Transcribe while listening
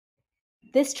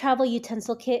This travel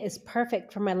utensil kit is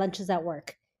perfect for my lunches at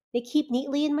work. They keep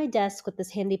neatly in my desk with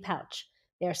this handy pouch.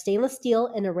 They are stainless steel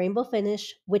and a rainbow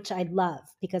finish, which I love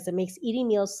because it makes eating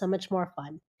meals so much more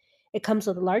fun. It comes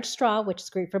with a large straw, which is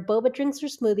great for boba drinks or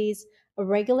smoothies, a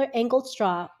regular angled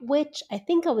straw, which I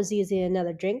think I was using in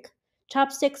another drink,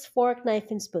 chopsticks, fork,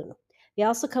 knife, and spoon. They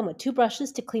also come with two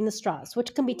brushes to clean the straws,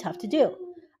 which can be tough to do.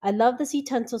 I love this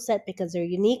utensil set because they're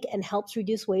unique and helps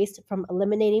reduce waste from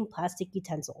eliminating plastic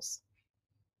utensils.